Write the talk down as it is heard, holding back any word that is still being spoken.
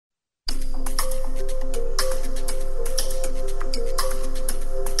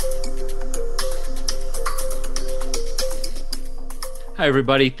Hi,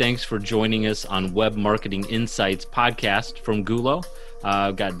 everybody. Thanks for joining us on Web Marketing Insights podcast from Gulo.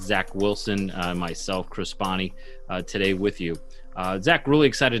 I've got Zach Wilson, myself, Chris Bonney, today with you. Zach, really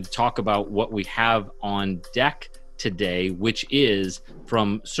excited to talk about what we have on deck today, which is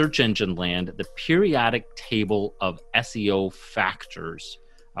from Search Engine Land, the periodic table of SEO factors.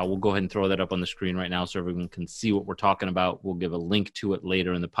 We'll go ahead and throw that up on the screen right now so everyone can see what we're talking about. We'll give a link to it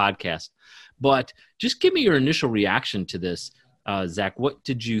later in the podcast. But just give me your initial reaction to this. Zach, what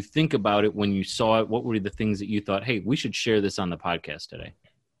did you think about it when you saw it? What were the things that you thought, hey, we should share this on the podcast today?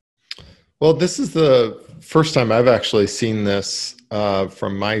 Well, this is the first time I've actually seen this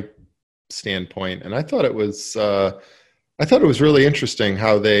from my standpoint, and I thought it was really interesting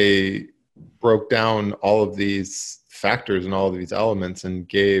how they broke down all of these factors and all of these elements and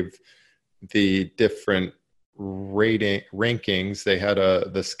gave the different rankings. They had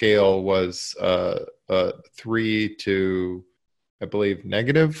the scale was 3 to, I believe,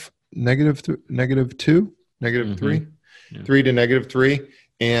 negative 2, negative 3, yeah. 3 to negative 3.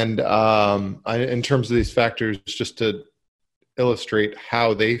 And in terms of these factors, just to illustrate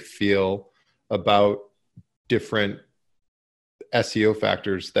how they feel about different SEO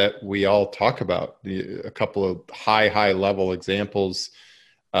factors that we all talk about. A couple of high level examples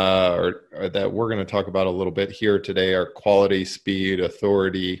or that we're going to talk about a little bit here today are quality, speed,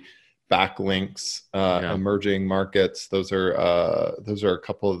 authority, backlinks, emerging markets. Those are a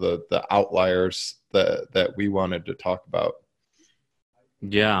couple of the outliers that we wanted to talk about.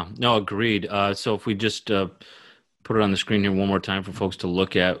 Yeah, no, agreed. So if we just put it on the screen here one more time for folks to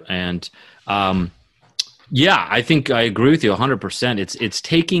look at, and I think I agree with you 100%. It's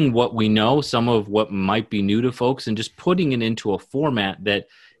taking what we know, some of what might be new to folks, and just putting it into a format that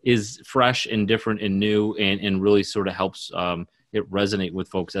is fresh and different and new, and really sort of helps it resonate with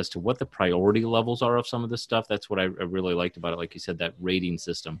folks as to what the priority levels are of some of this stuff. That's what I really liked about it. Like you said, that rating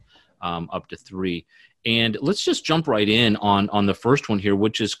system up to 3. And let's just jump right in on the first one here,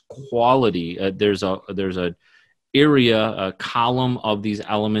 which is quality. There's a area, a column of these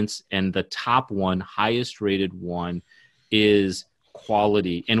elements, and the top one, highest rated one, is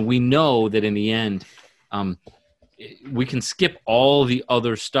quality. And we know that in the end, we can skip all the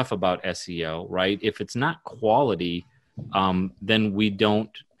other stuff about SEO, right? If it's not quality, then we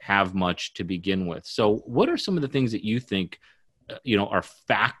don't have much to begin with. So what are some of the things that you think, are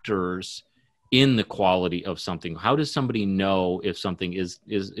factors in the quality of something? How does somebody know if something is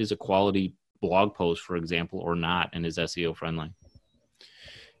a quality blog post, for example, or not, and is SEO friendly?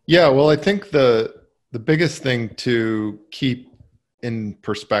 Yeah, well, I think the biggest thing to keep in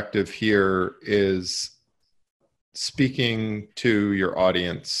perspective here is speaking to your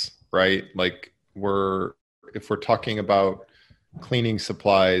audience, right? Like if we're talking about cleaning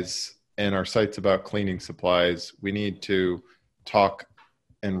supplies and our site's about cleaning supplies, we need to talk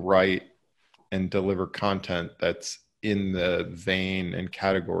and write and deliver content that's in the vein and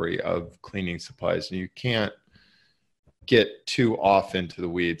category of cleaning supplies. And you can't get too off into the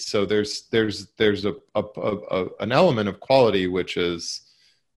weeds. So there's an element of quality, which is,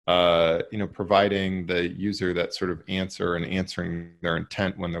 providing the user that sort of answering their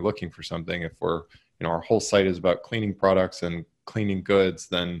intent when they're looking for something. If we're, our whole site is about cleaning products and cleaning goods,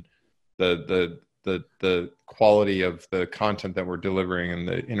 then the quality of the content that we're delivering and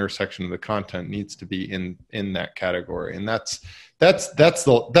the intersection of the content needs to be in that category. And that's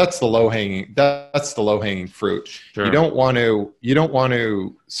the low hanging fruit. Sure. You don't want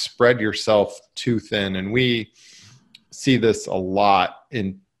to spread yourself too thin. And we see this a lot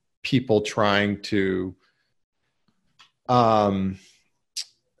in people trying to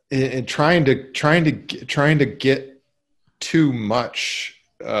get too much,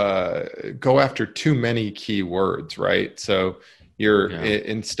 go after too many keywords, right? So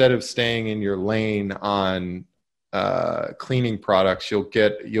instead of staying in your lane on cleaning products, you'll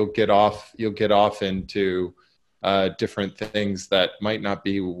get off into different things that might not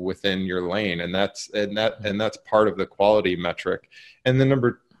be within your lane, and that's part of the quality metric. And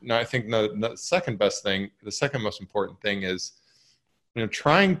I think the second best thing, the second most important thing is,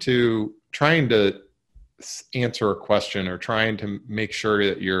 trying to answer a question or trying to make sure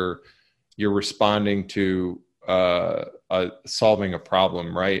that you're responding to solving a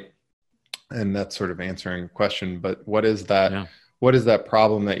problem, right? And that's sort of answering a question. But what is that? Yeah. What is that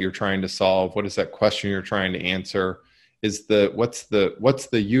problem that you're trying to solve? What is that question you're trying to answer? What's the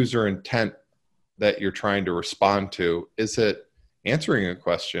user intent that you're trying to respond to? Is it answering a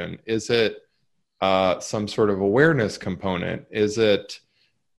question? Is it some sort of awareness component? Is it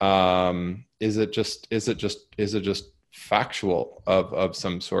just factual of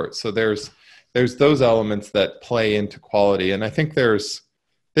some sort? So there's there's those elements that play into quality. And I think there's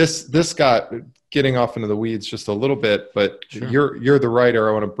this got getting off into the weeds just a little bit, but Sure. you're the writer.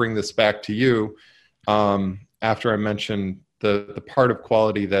 I want to bring this back to you. After I mentioned the part of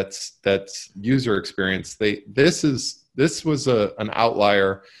quality that's user experience, this was an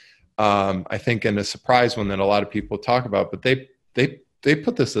outlier, I think, and a surprise one that a lot of people talk about, but they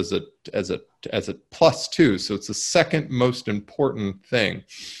put this as a plus two. So it's the second most important thing.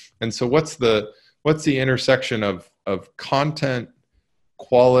 And so what's the intersection of content,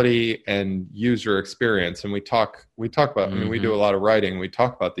 quality, and user experience? And we talk about, I mean, we do a lot of writing. We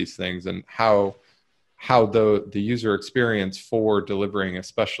talk about these things and how the user experience for delivering,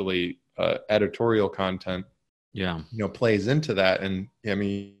 especially editorial content, plays into that. And I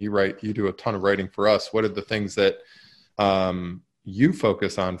mean, you do a ton of writing for us. What are the things that you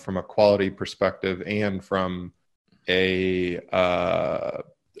focus on from a quality perspective and from a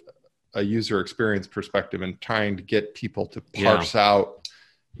user experience perspective, and trying to get people to parse out,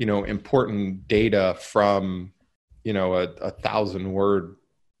 important data from, a 1,000-word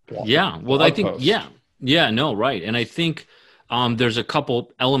blog I think, post? Right. And I think there's a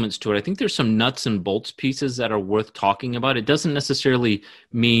couple elements to it. I think there's some nuts and bolts pieces that are worth talking about. It doesn't necessarily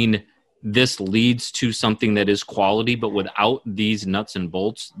mean this leads to something that is quality, but without these nuts and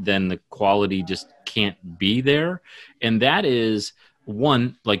bolts, then the quality just can't be there. And that is,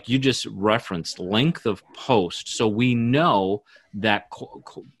 one, like you just referenced, length of post. So we know that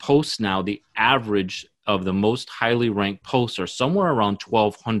posts now, the average of the most highly ranked posts are somewhere around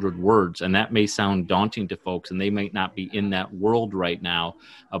 1,200 words. And that may sound daunting to folks, and they might not be in that world right now,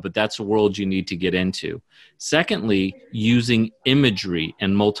 but that's a world you need to get into. Secondly, using imagery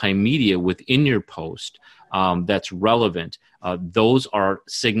and multimedia within your post that's relevant. Those are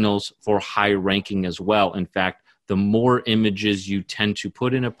signals for high ranking as well. In fact, the more images you tend to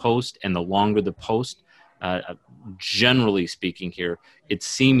put in a post and the longer the post, generally speaking here, it's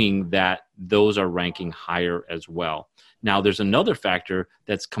seeming that those are ranking higher as well. Now, there's another factor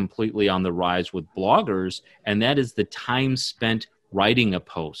that's completely on the rise with bloggers, and that is the time spent writing a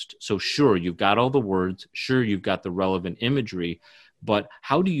post. So sure, you've got all the words, sure, you've got the relevant imagery, but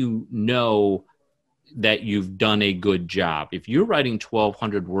how do you know that you've done a good job? If you're writing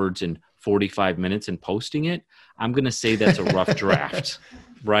 1,200 words in 45 minutes and posting it, I'm going to say that's a rough draft,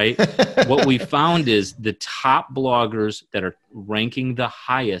 right? What we found is the top bloggers that are ranking the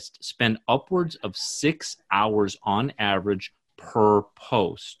highest spend upwards of 6 hours on average per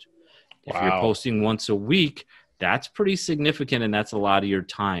post. Wow. If you're posting once a week, that's pretty significant, and that's a lot of your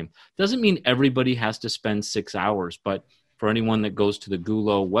time. Doesn't mean everybody has to spend 6 hours, but for anyone that goes to the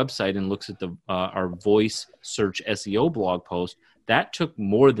Gulo website and looks at our voice search SEO blog post, that took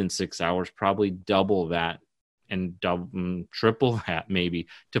more than 6 hours, probably double that and triple that maybe,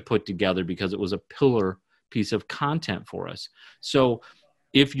 to put together, because it was a pillar piece of content for us. So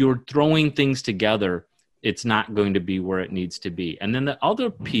if you're throwing things together, it's not going to be where it needs to be. And then the other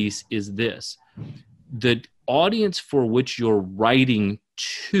piece is this: the audience for which you're writing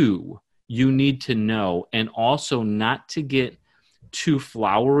to, you need to know, and also not to get too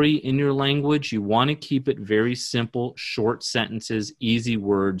flowery in your language. You want to keep it very simple, short sentences, easy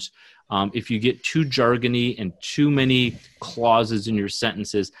words. If you get too jargony and too many clauses in your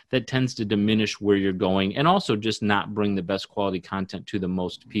sentences, that tends to diminish where you're going, and also just not bring the best quality content to the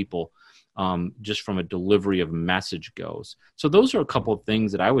most people, just from a delivery of message goes. So those are a couple of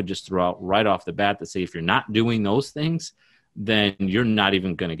things that I would just throw out right off the bat that say, if you're not doing those things, then you're not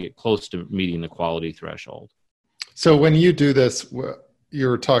even going to get close to meeting the quality threshold. So when you do this,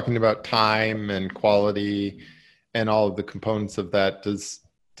 you're talking about time and quality and all of the components of that. Does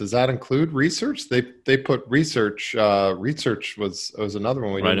that include research? They put research. Research was another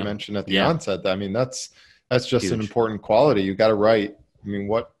one we didn't mention at the onset. I mean, that's just huge. An important quality. You got to write. I mean,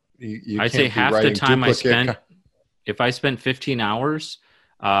 what you I'd say half the time I spent, if I spent 15 hours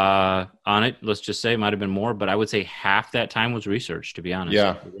on it, let's just say it might have been more, but I would say half that time was research, to be honest.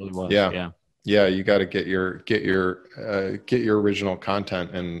 Yeah. It really was. Yeah. You got to get your original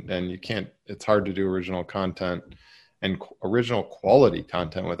content, and you can't. It's hard to do original content and original quality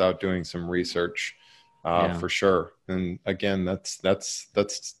content without doing some research, for sure. And again, that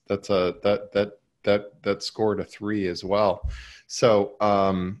scored a 3 as well. So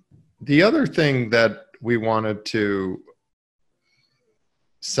the other thing that we wanted to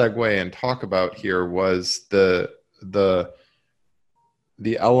segue and talk about here was the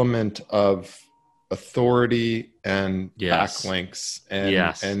element of authority and backlinks,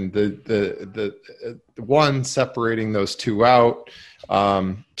 and the one, separating those two out,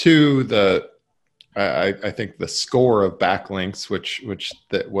 two, I think the score of backlinks, which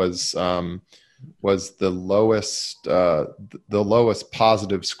that was was the lowest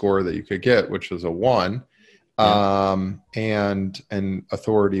positive score that you could get, which was a 1. And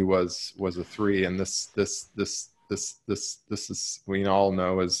authority was a 3. And this is, we all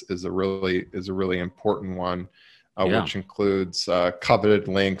know is a really important one, which includes coveted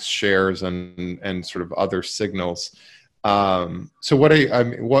links, shares, and sort of other signals. So what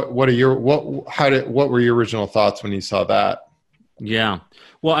were your original thoughts when you saw that? Yeah.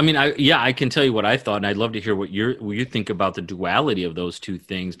 Well, I mean, I can tell you what I thought, and I'd love to hear what you think about the duality of those two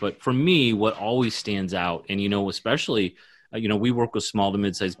things. But for me, what always stands out, and, especially, we work with small to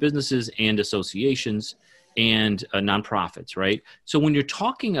mid-sized businesses and associations and nonprofits, right? So when you're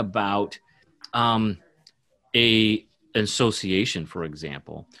talking about an association, for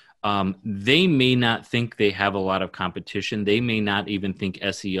example, they may not think they have a lot of competition. They may not even think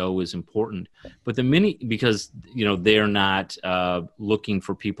SEO is important, but because they're not looking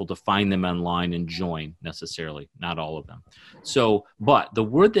for people to find them online and join necessarily, not all of them. So, but the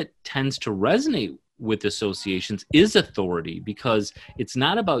word that tends to resonate with associations is authority, because it's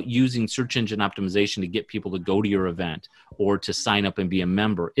not about using search engine optimization to get people to go to your event or to sign up and be a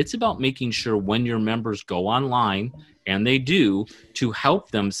member. It's about making sure when your members go online, and they do, to help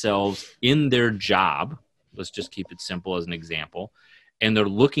themselves in their job. Let's just keep it simple as an example. And they're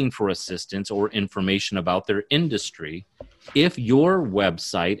looking for assistance or information about their industry. If your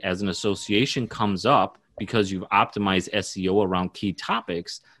website as an association comes up because you've optimized SEO around key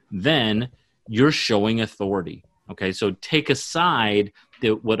topics, then you're showing authority. Okay, so take aside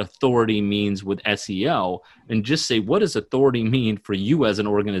what authority means with SEO and just say, what does authority mean for you as an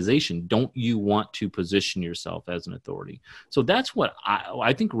organization? Don't you want to position yourself as an authority? So that's what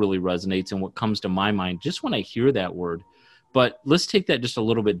I think really resonates and what comes to my mind just when I hear that word. But let's take that just a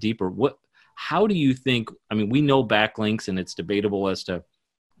little bit deeper. How do you think, I mean, we know backlinks, and it's debatable as to,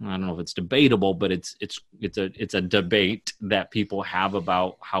 I don't know if it's debatable, but it's a debate that people have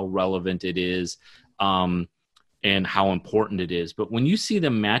about how relevant it is, and how important it is. But when you see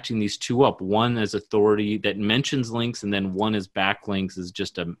them matching these two up, one as authority that mentions links, and then one as backlinks is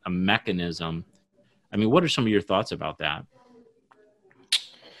just a mechanism. I mean, what are some of your thoughts about that?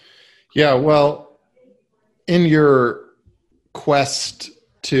 Yeah, well, in your quest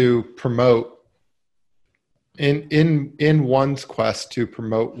to promote, in one's quest to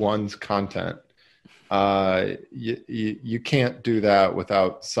promote one's content, you can't do that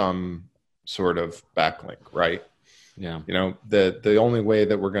without some sort of backlink, right? Yeah. The only way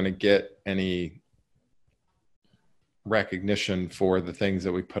that we're going to get any recognition for the things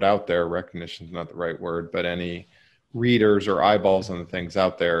that we put out there, recognition is not the right word, but any readers or eyeballs on the things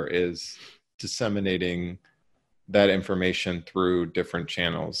out there, is disseminating that information through different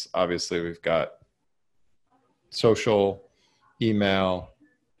channels. Obviously, we've got social, email,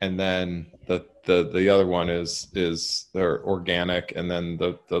 and then the other one is their organic, and then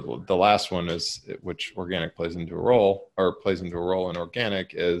the last one is, which organic plays into a role in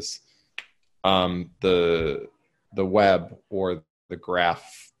organic, is the web or the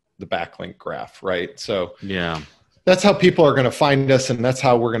graph, the backlink graph, right? So yeah, that's how people are going to find us, and that's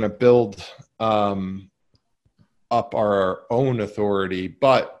how we're going to build up our own authority.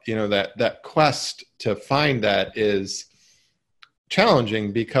 But that quest to find that is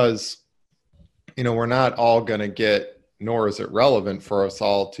challenging, because we're not all going to get, nor is it relevant for us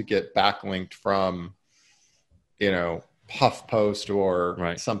all to get backlinked from HuffPost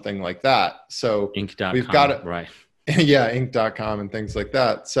or something like that. So Inc.com, we've got it, right? Yeah, Inc.com and things like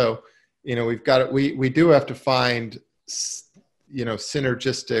that. So we've got it. We do have to find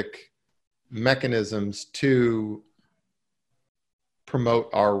synergistic mechanisms to promote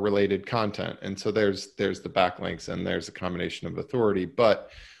our related content. And so there's the backlinks, and there's a combination of authority.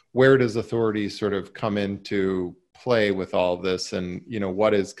 But where does authority sort of come into play with all of this? And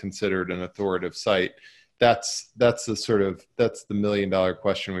what is considered an authoritative site? That's the $1 million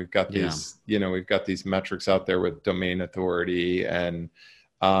question. We've got these, we've got these metrics out there with domain authority and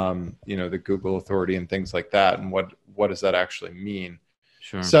the Google authority and things like that. And what does that actually mean?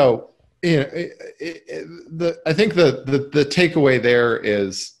 Sure. So I think the takeaway there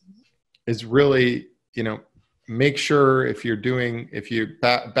is really, make sure if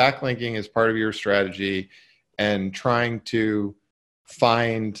backlinking is part of your strategy and trying to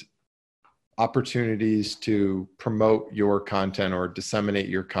find opportunities to promote your content or disseminate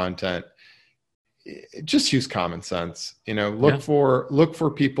your content, just use common sense. Look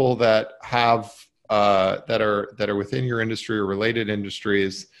for people that have that are within your industry or related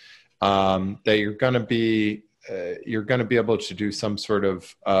industries, that you're going to be able to do some sort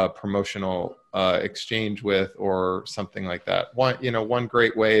of promotional exchange with, or something like that. One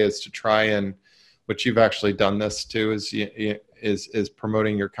great way is to try and which you've actually done this too, is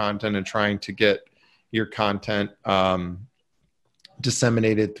promoting your content and trying to get your content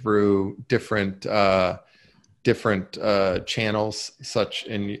disseminated through different channels, such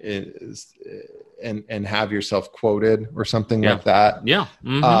and have yourself quoted or something like that. Yeah.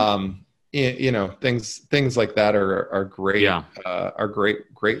 Mm-hmm. Things like that are great. Yeah. Are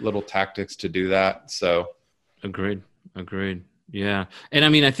great little tactics to do that. So agreed. Yeah. And I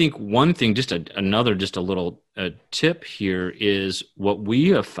mean, I think one thing, just a little tip here is what we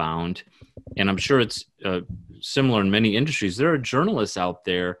have found, and I'm sure it's similar in many industries. There are journalists out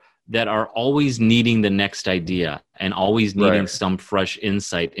there that are always needing the next idea and always needing some fresh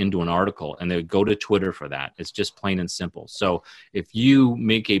insight into an article. And they go to Twitter for that. It's just plain and simple. So if you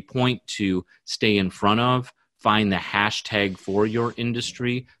make a point to stay in front of, find the hashtag for your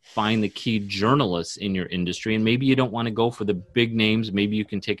industry, find the key journalists in your industry, and maybe you don't want to go for the big names. Maybe you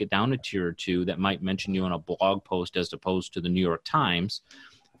can take it down a tier or two that might mention you on a blog post as opposed to the New York Times.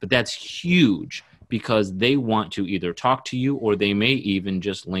 But that's huge, because they want to either talk to you, or they may even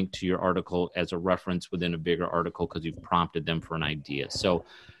just link to your article as a reference within a bigger article because you've prompted them for an idea. So,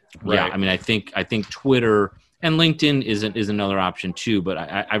 yeah, I mean, I think Twitter and LinkedIn is another option too, but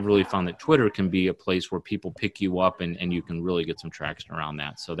I've really found that Twitter can be a place where people pick you up and you can really get some traction around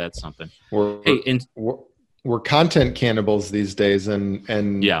that. So that's something. We're content cannibals these days,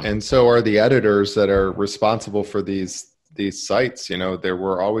 and so are the editors that are responsible for these sites.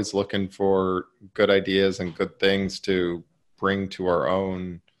 We're always looking for good ideas and good things to bring to our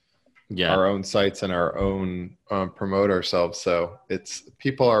own sites and our own promote ourselves. So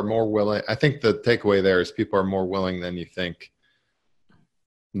people are more willing. I think the takeaway there is people are more willing than you think.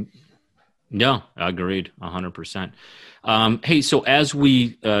 Yeah, agreed, 100%. Hey, so as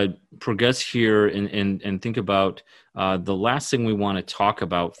we progress here and think about the last thing we want to talk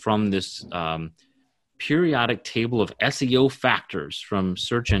about from this periodic table of SEO factors from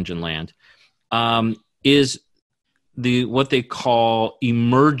search engine land is what they call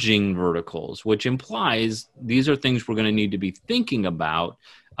emerging verticals, which implies these are things we're going to need to be thinking about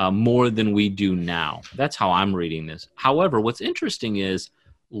more than we do now. That's how I'm reading this. However, what's interesting is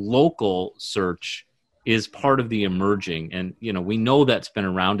local search is part of the emerging, and we know that's been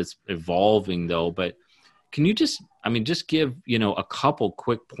around. It's evolving though, but can you just give, a couple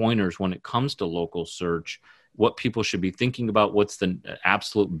quick pointers when it comes to local search, what people should be thinking about, what's the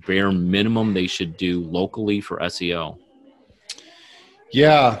absolute bare minimum they should do locally for SEO?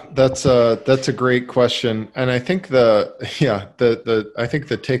 Yeah, that's a great question. And I think the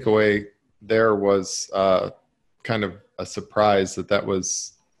takeaway there was kind of a surprise that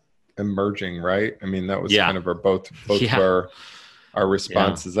was emerging, right? I mean, that was kind of both of our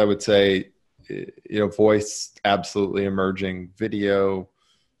responses. I would say, voice absolutely emerging, video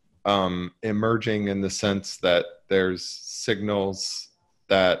emerging in the sense that there's signals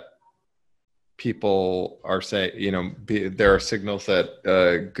that people are saying, there are signals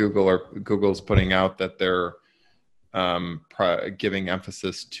that Google's putting out that they're giving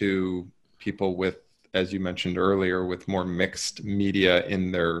emphasis to people with, as you mentioned earlier, with more mixed media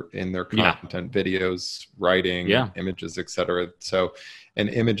in their content, videos, writing, images, etc. So, and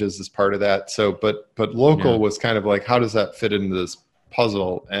images is part of that. So, but local was kind of like, how does that fit into this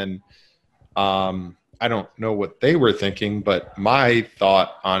puzzle? And I don't know what they were thinking, but my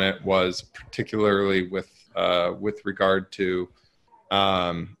thought on it was particularly with regard to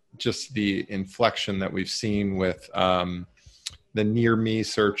just the inflection that we've seen with the near me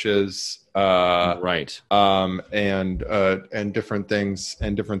searches, and different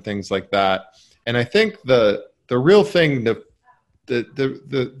things like that. And I think the real thing,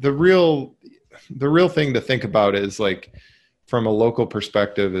 the real thing to think about is, like, from a local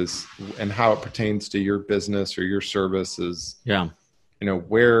perspective, is, and how it pertains to your business or your service is,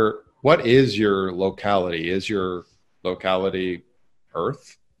 what is your locality? Is your locality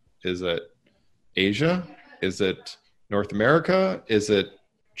Earth? Is it Asia? Is it North America? Is it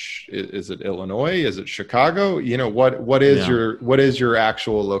Illinois? Is it Chicago? What is your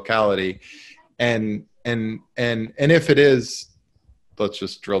actual locality? And if it is, let's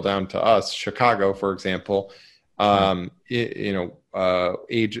just drill down to us, Chicago, for example,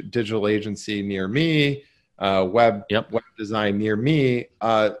 digital agency near me, web design near me,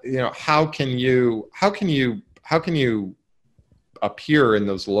 how can you appear in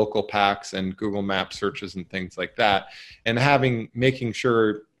those local packs and Google Map searches and things like that, and making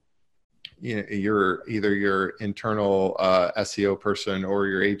sure your internal SEO person or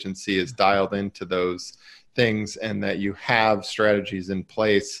your agency is dialed into those things, and that you have strategies in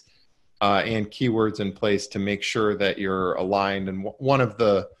place and keywords in place to make sure that you're aligned. And one of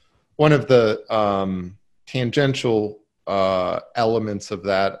the one of the tangential elements of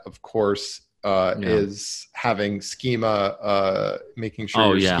that, of course, is having schema, making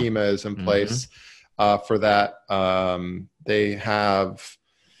sure your schema is in place for that. They have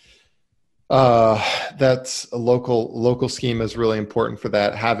that's a local schema is really important for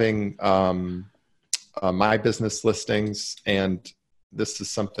that. Having my business listings, and this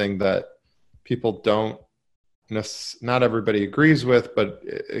is something that people don't, not everybody agrees with, but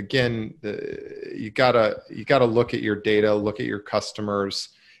again, you gotta look at your data, look at your customers,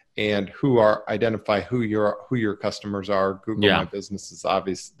 and identify who your customers are. Google My Business is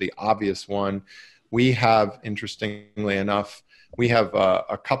the obvious one. We have, interestingly enough, we have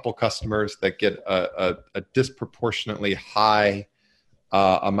a couple customers that get a disproportionately high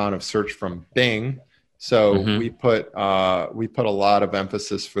amount of search from Bing. So we put a lot of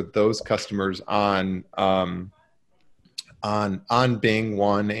emphasis for those customers on Bing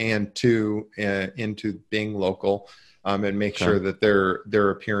 1 and 2 into Bing local, and make sure that they're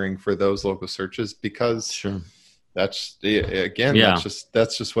appearing for those local searches, because that's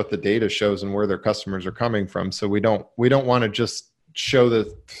that's just what the data shows and where their customers are coming from. So we don't want to just show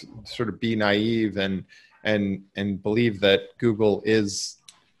the sort of be naive and believe that Google is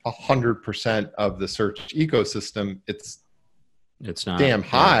 100% of the search ecosystem. It's not damn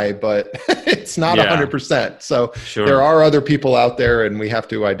high, but it's not 100%. So there are other people out there, and we have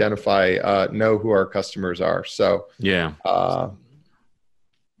to identify, know who our customers are. So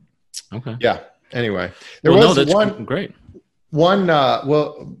anyway, there was great. One,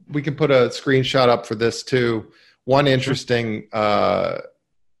 we can put a screenshot up for this too. One interesting, I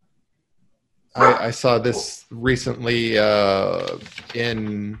saw this recently I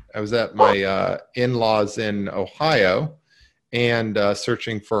was at my in-laws in Ohio, and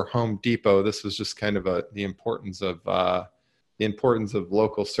searching for Home Depot. This was just kind of the importance of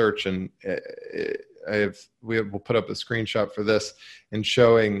local search, and we'll put up a screenshot for this, and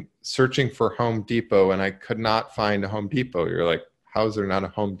searching for Home Depot, and I could not find a Home Depot. You're like, how is there not a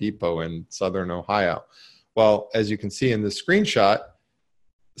Home Depot in Southern Ohio? Well, as you can see in the screenshot,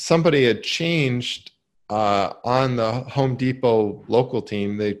 somebody had changed on the Home Depot local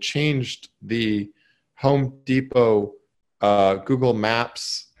team. They changed the Home Depot Google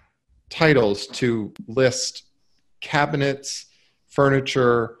Maps titles to list cabinets,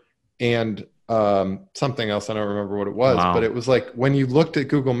 furniture, and something else. I don't remember what it was, but it was like, when you looked at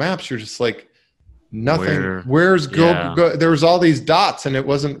Google Maps, you're just like, nothing. Where's Google? There was all these dots, and it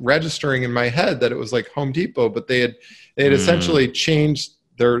wasn't registering in my head that it was like Home Depot, but they had essentially changed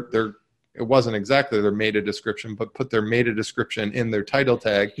their it wasn't exactly their meta description, but put their meta description in their title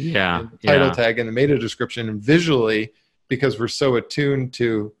tag. Tag and the meta description, and visually, because we're so attuned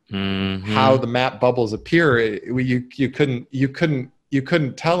to how the map bubbles appear, you couldn't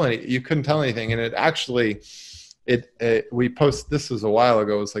tell anything. And it actually, we post, this was a while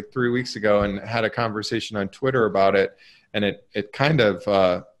ago, it was like 3 weeks ago, and had a conversation on Twitter about it. And it kind of,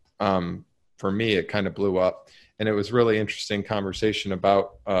 for me, it kind of blew up. And it was really interesting conversation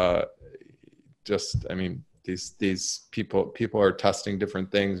about these people are testing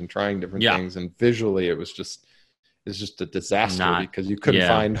different things and trying different things. And visually it's just a disaster, because you couldn't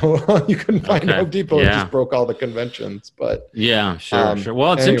find Home Depot. It just broke all the conventions. But sure.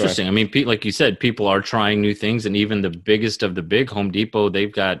 Well, it's interesting. I mean, like you said, people are trying new things, and even the biggest of the big, Home Depot,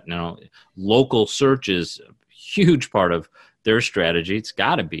 they've got local search is a huge part of their strategy. It's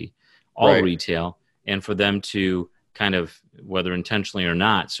got to be all retail, and for them to kind of, whether intentionally or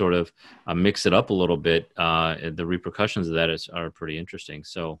not, sort of mix it up a little bit, the repercussions of that are pretty interesting.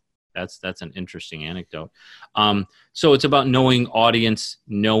 So that's an interesting anecdote. So it's about knowing audience,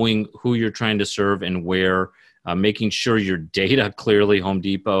 knowing who you're trying to serve and where, making sure your data, clearly Home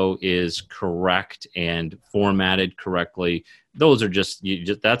Depot, is correct and formatted correctly. Those are just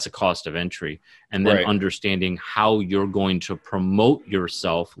that's a cost of entry. And then understanding how you're going to promote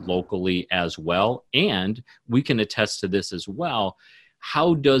yourself locally as well. And we can attest to this as well.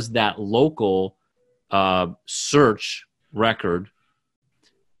 How does that local search record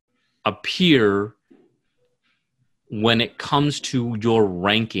appear when it comes to your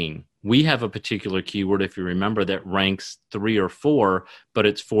ranking? We have a particular keyword, if you remember, that ranks 3 or 4, but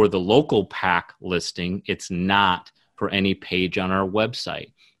it's for the local pack listing. It's not for any page on our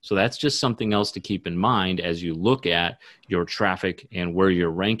website. So that's just something else to keep in mind as you look at your traffic and where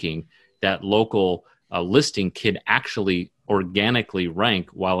you're ranking. That local listing could actually organically rank,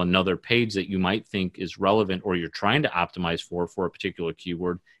 while another page that you might think is relevant or you're trying to optimize for a particular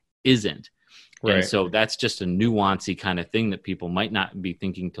keyword isn't. And so that's just a nuancy kind of thing that people might not be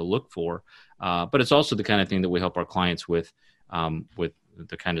thinking to look for. But it's also the kind of thing that we help our clients with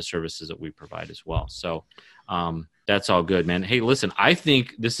the kind of services that we provide as well. So that's all good, man. Hey, listen, I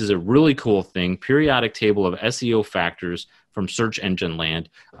think this is a really cool thing. Periodic table of SEO factors from search engine land.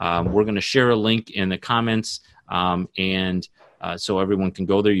 We're going to share a link in the comments, so everyone can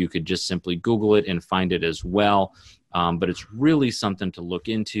go there. You could just simply Google it and find it as well. But it's really something to look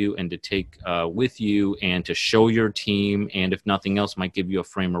into and to take with you and to show your team. And if nothing else, might give you a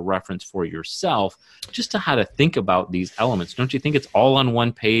frame of reference for yourself just to how to think about these elements. Don't you think it's all on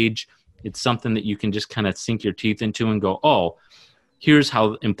one page? It's something that you can just kind of sink your teeth into and go, oh, here's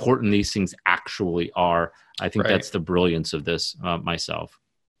how important these things actually are. I think that's the brilliance of this myself.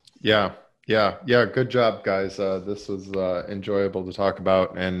 Yeah. Good job, guys. This was enjoyable to talk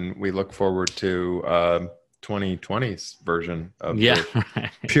about, and we look forward to 2020's version of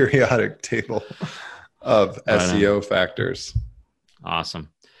the periodic table of SEO factors. Awesome.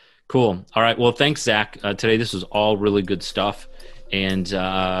 Cool. All right. Well, thanks, Zach. Today, this was all really good stuff. And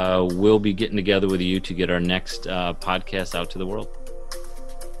we'll be getting together with you to get our next podcast out to the world.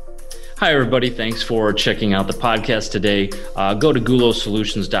 Hi, everybody. Thanks for checking out the podcast today. Go to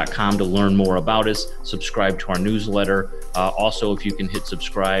gulosolutions.com to learn more about us. Subscribe to our newsletter. Also, if you can hit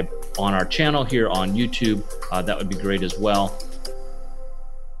subscribe on our channel here on YouTube, that would be great as well.